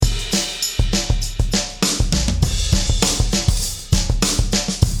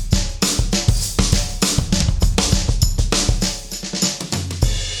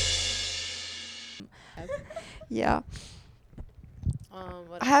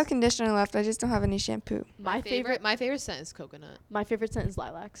have conditioner left. I just don't have any shampoo. My favorite scent is coconut. My favorite scent is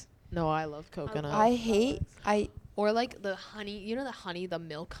lilacs. No, I love coconut. Or like the honey, you know the honey, the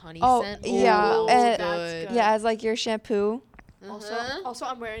milk honey scent. Yeah, Oh, that's good. Yeah, as like your shampoo. Also,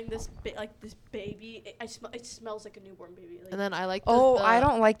 I'm wearing this this baby. It smells like a newborn baby. Like, And then I like. I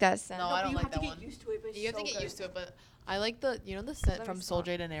don't like that scent. No, I don't like that one. You have to get used to it. But you have to get used to it, but I like the scent from Sol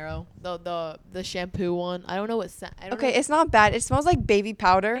de Janeiro, the shampoo one. I don't know what scent. It's not bad. It smells like baby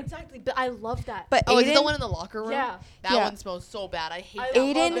powder. Exactly, but I love that. But is it the one in the locker room? Yeah, that one smells so bad. I hate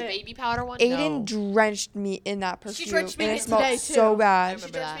Aiden, the baby powder one. Aiden drenched me in that perfume. She drenched me in it smelled today so too. bad.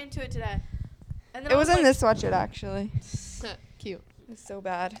 She drenched me into it today. And then it was in this sweatshirt actually. Cute. It's so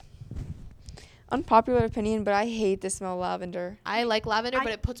bad. Unpopular opinion, but I hate the smell of lavender. I like lavender,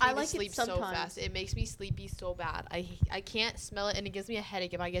 but it puts me to like sleep so fast. It makes me sleepy so bad. I can't smell it, and it gives me a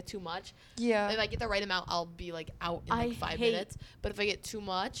headache if I get too much. Yeah. If I get the right amount, I'll be like out in like 5 minutes. But if I get too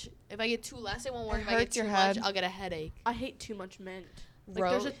much, if I get too less, it won't work. If I get too much, I'll get a headache. I hate too much mint.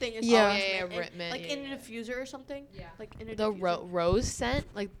 Like there's a thing. Mint. Like in a diffuser or something. Yeah. Like in a the diffuser. Rose scent,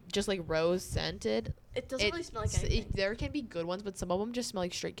 like just like rose scented. It doesn't really smell like anything. There can be good ones, but some of them just smell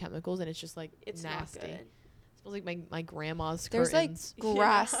like straight chemicals, and it's just like it's nasty. Not good. It smells like my grandma's There's curtains. like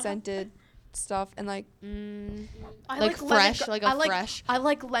grass scented stuff and like I like fresh, fresh. I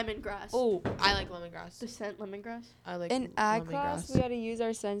like lemongrass. Oh, I like lemongrass. The scent lemongrass. I like in ag class we had to use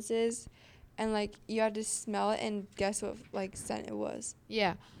our senses, and like you had to smell it and guess what like scent it was.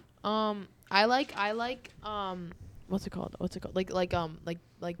 Yeah, I like what's it called?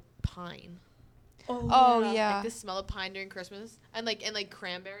 Like pine. Oh yeah. Like the smell of pine during Christmas and like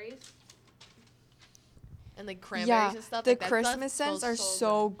cranberries. And like cranberries and stuff. The like Christmas scents are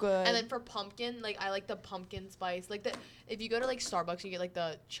so good. And then for pumpkin, like I like the pumpkin spice. Like if you go to like Starbucks, you get like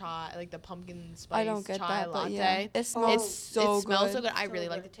the chai, like the pumpkin spice. I don't get chai that, latte. but yeah. It smells so good. It smells so good. I really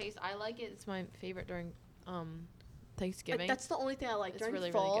like the taste. I like it. It's my favorite during Thanksgiving. Like, that's the only thing I like during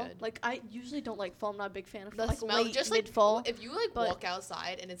really, fall. really good. Like I usually don't like fall. I'm not a big fan of the like smell. Late, just like fall. If you like walk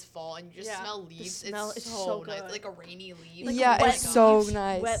outside and it's fall and you just smell leaves, it's so nice. Like a rainy leaf. Like it's so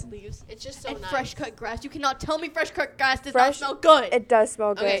nice. Wet leaves. It's just so and nice. fresh cut grass. You cannot tell me fresh cut grass does not smell good. It does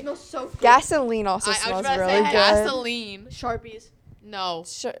smell good. It smells so good. Gasoline also smells really good. Gasoline. Sharpies. No.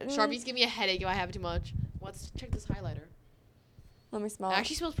 Sharpies give me a headache if I have too much. Let's check this highlighter. Let me smell it.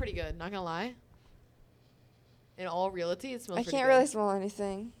 Actually smells pretty good, not gonna lie. In all reality, it smells pretty good. I can't really smell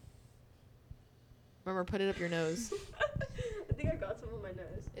anything. Remember, put it up your nose. I think I got some on my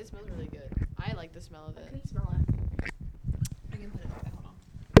nose. It smells really good. I like the smell of it. I can smell it. I can put it up. Hold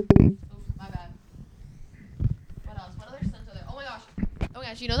on. Oof, my bad. What else? What other scents are there? Oh my gosh. Oh my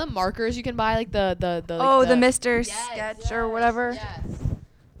gosh. You know the markers you can buy, like the like the Mr. Sketch or whatever? Yes.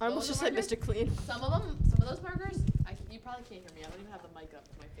 I almost just said Mr. Clean. Some of those markers, you probably can't hear me. I don't even have the mic up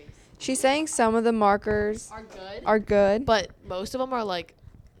to my face. She's saying some of the markers are good. But most of them are like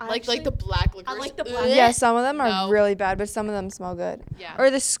the black licorice. I like the black. Yeah, some of them are really bad, but some of them smell good. Yeah. Or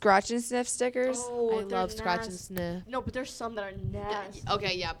the scratch and sniff stickers. Oh, I love scratch and sniff. No, but there's some that are nasty.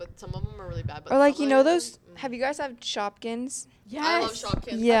 Okay, yeah, but some of them are really bad. But or like those. Have you guys had Shopkins? Yes. I love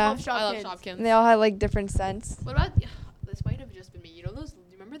Shopkins. Yeah. I love Shopkins. And they all had like different scents. What about this? Might have just been me. You know those?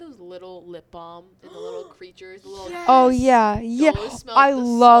 Remember those little lip balm and the little creatures? The little Oh yeah, yeah. I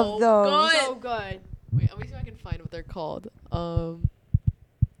love those. So good. Wait, let me see if I can find what they're called.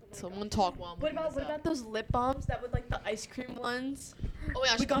 Someone talk while I'm What about those lip balms that with like the ice cream ones? Oh my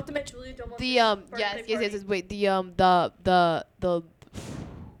gosh, we got them at Julia Domo. Yes. Wait, the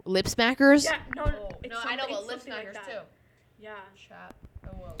lip smackers. Yeah, no, I know about lip smackers like too. Yeah. Chat.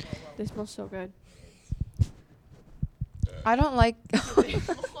 Whoa. They smell so good. I don't like. What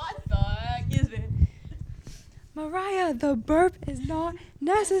the heck? Excuse me. Mariah, the burp is not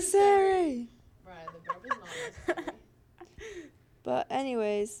necessary. Right, the burp is not necessary. But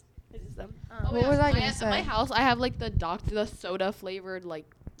anyways, what was I gonna say? At my house, I have like the soda flavored like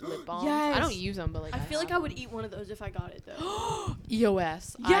lip balms. Yes. I don't use them, but like I feel like I would eat one of those if I got it though.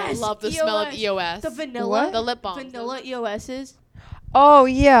 EOS. Yes, I love the smell of EOS. The vanilla. What? The lip balm. Vanilla EOSs. Oh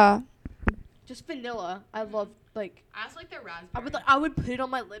yeah. Just vanilla. I love like. I also like their raspberry. I would put it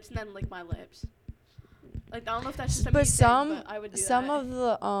on my lips and then lick my lips. Like I don't know if that's just a but me some thing, but I would do some that. of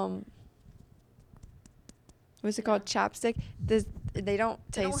the what's it called, chapstick, they don't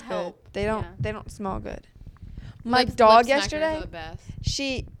taste good. They don't smell good. My dog yesterday,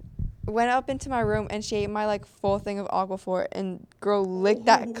 she went up into my room and she ate my like full thing of Aquaphor, and girl licked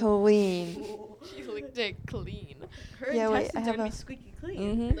that clean. She licked it clean. Her intestines are gonna be squeaky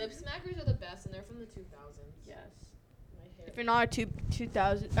clean. Mm-hmm. Lip smackers are the best, and they're from the 2000s. Yes. If you're not a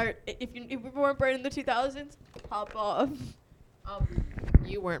 2000, or if you weren't born in the 2000s, pop off.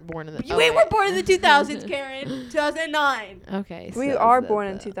 You weren't born in the. We were born in the 2000s, Carin. 2009. Okay. We are born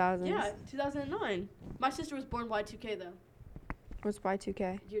in 2000s. Yeah, 2009. My sister was born Y2K though. What's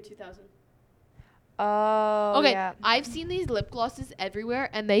Y2K? Year 2000. Oh. Okay. Yeah. I've seen these lip glosses everywhere,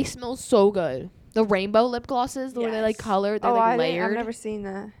 and they smell so good. The rainbow lip glosses, where they like colored, they're like layered. I've never seen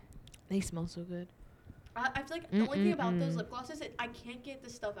that. They smell so good. I feel like the only thing about those lip glosses, I can't get the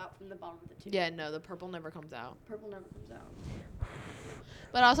stuff out from the bottom of the tube. Yeah, no, the purple never comes out. Purple never comes out.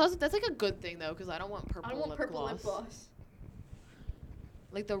 But also, that's like a good thing though, because I don't want purple. I don't want lip purple gloss. lip gloss.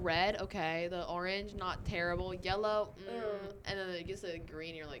 Like the red, okay. The orange, not terrible. Yellow, and then it gets to the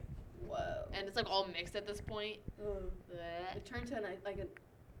green. You're like, whoa. And it's like all mixed at this point. It turned to like a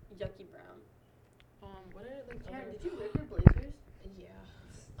yucky brown. What are like? Karen, did you rip your blazers? Yeah.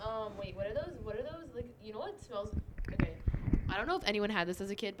 Wait. What are those? What are those? Like, you know what smells? Okay. I don't know if anyone had this as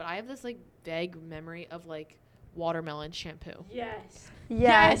a kid, but I have this like vague memory of like watermelon shampoo. Yes.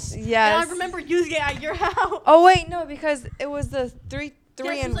 Yes. And I remember using it at your house. Oh wait, no, because it was the three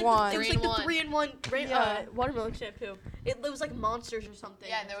Yes, in one. It was like the 3-in-1 watermelon shampoo. It was like Monsters or something.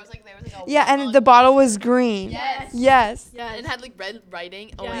 Yeah, there was like a Yeah, and the bottle was green. Yes. Yes. And it had like red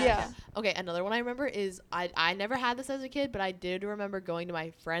writing. Oh Yes. Yeah. Okay, another one I remember is I never had this as a kid, but I did remember going to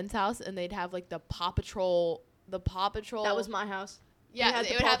my friend's house and they'd have like the Paw Patrol. That was my house. Yeah,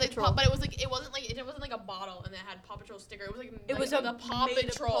 it would have like but it wasn't like a bottle and it had Paw Patrol sticker. It was like the Paw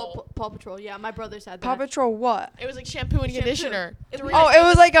Patrol. Paw Patrol. Yeah, my brothers had that. Paw Patrol what? It was like shampoo and conditioner. It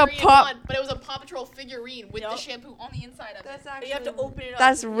was like a Paw. But it was a Paw Patrol figurine with the shampoo on the inside of it. You have to open it up.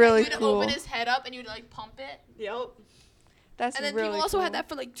 That's really cool. cool. You'd open his head up and you'd like pump it. Yep. That's and then really people also cool. had that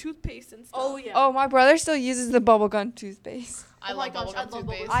for like toothpaste and stuff. Oh yeah. Oh, my brother still uses the bubblegum toothpaste. I love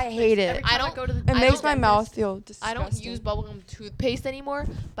toothpaste. I hate it. I don't go to the. It makes my mouth feel disgusting. I don't use bubblegum toothpaste anymore,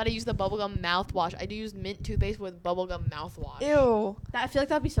 but I use the bubblegum mouthwash. I do use mint toothpaste with bubblegum mouthwash. Ew. I feel like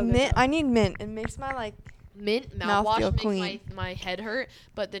that'd be so good. Mint. I need mint. It makes my like mint mouth feel mouthwash clean. makes my head hurt,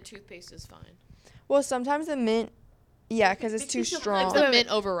 but the toothpaste is fine. Well, sometimes the mint. Yeah, because it's too strong. It's the mint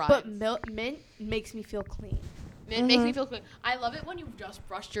overrides. But mint makes me feel clean. Mint makes me feel clean. I love it when you just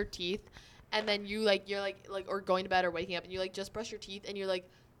brushed your teeth, and then you're or going to bed or waking up, and you like just brush your teeth, and you're like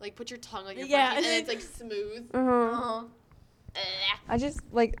put your tongue on your front teeth, and it's like smooth. I just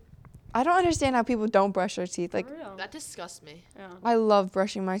I don't understand how people don't brush their teeth. Like that disgusts me. Yeah. I love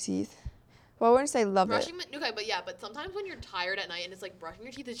brushing my teeth. Well, I wouldn't say love brushing it. Okay, but sometimes when you're tired at night and it's like brushing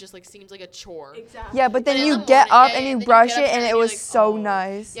your teeth is just like seems like a chore. Exactly. Yeah, but then you get up and you brush it and it was so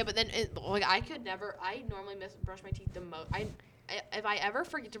nice. Yeah, but then I normally brush my teeth the most. If I ever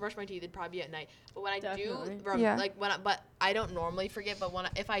forget to brush my teeth, it'd probably be at night. But when I do, but I don't normally forget. But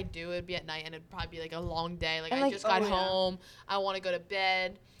if I do, it'd be at night, and it'd probably be like a long day. Like I just got home, I want to go to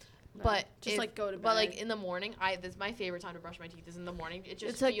bed. No, but go to bed. But like in the morning, this is my favorite time to brush my teeth. Is in the morning. It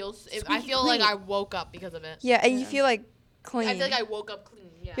just feels. I feel clean. Like I woke up because of it. Yeah, and you feel like clean. I feel like I woke up clean.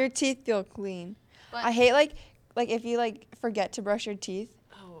 Yeah. Your teeth feel clean. But I hate like if you forget to brush your teeth.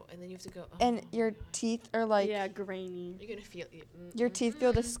 Oh, and then you have to go. Oh, and your teeth are grainy. You're gonna feel. Your teeth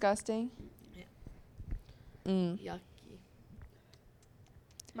feel disgusting. Yeah. Yucky.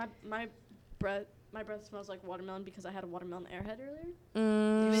 My breath smells like watermelon because I had a watermelon airhead earlier.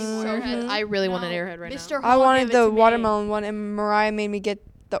 I really want an airhead right now. I wanted the watermelon one, and Mariah made me get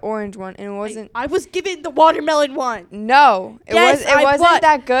the orange one, and it wasn't. I was given the watermelon one. No, it wasn't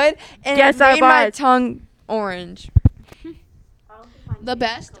that good, and it made my tongue orange. The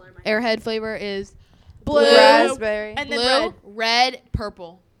best airhead flavor is blue, raspberry, and then red,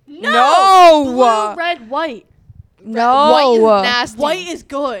 purple. No, blue, red, white. No, white is nasty. White is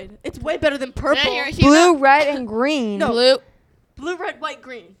good. It's way better than purple. Blue, red, and green. No. Blue, red, white,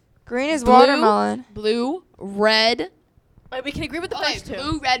 green. Green is watermelon. Blue, red. Wait, we can agree with the first two.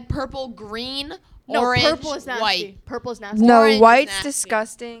 Blue, red, purple, green, orange, purple is nasty. White. Purple is nasty. No, orange white's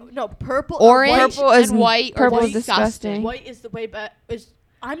disgusting. No, purple. Orange purple is and white. Purple are is disgusting. White is the way better.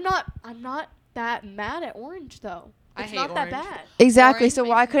 I'm not that mad at orange though. It's not that bad. Exactly. So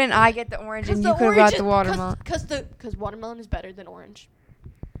why couldn't I get the orange and you could have got the watermelon? Because watermelon is better than orange.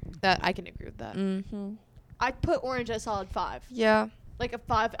 That I can agree with that. Mm-hmm. I'd put orange at a solid 5. Yeah. Like a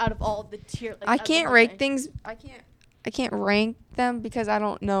 5 out of all of the tier. I can't rank things. I can't rank them because I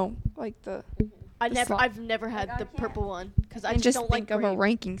don't know the. I've never had the purple one because I just don't think of a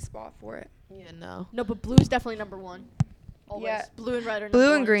ranking spot for it. Yeah, no. No, but blue is definitely number 1. Always. Yeah. Blue and red are number 1.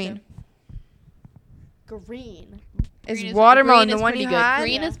 Blue and green. Green. Is watermelon the one you had?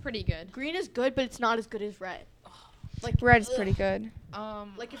 Green is pretty good. Green is good, but it's not as good as red. Red's pretty good.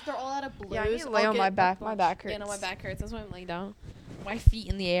 If they're all out of blues. Yeah, I need to lay on my back. My back hurts. Yeah, no, my back hurts. That's why I'm laying down. My feet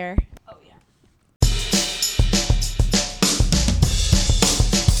in the air.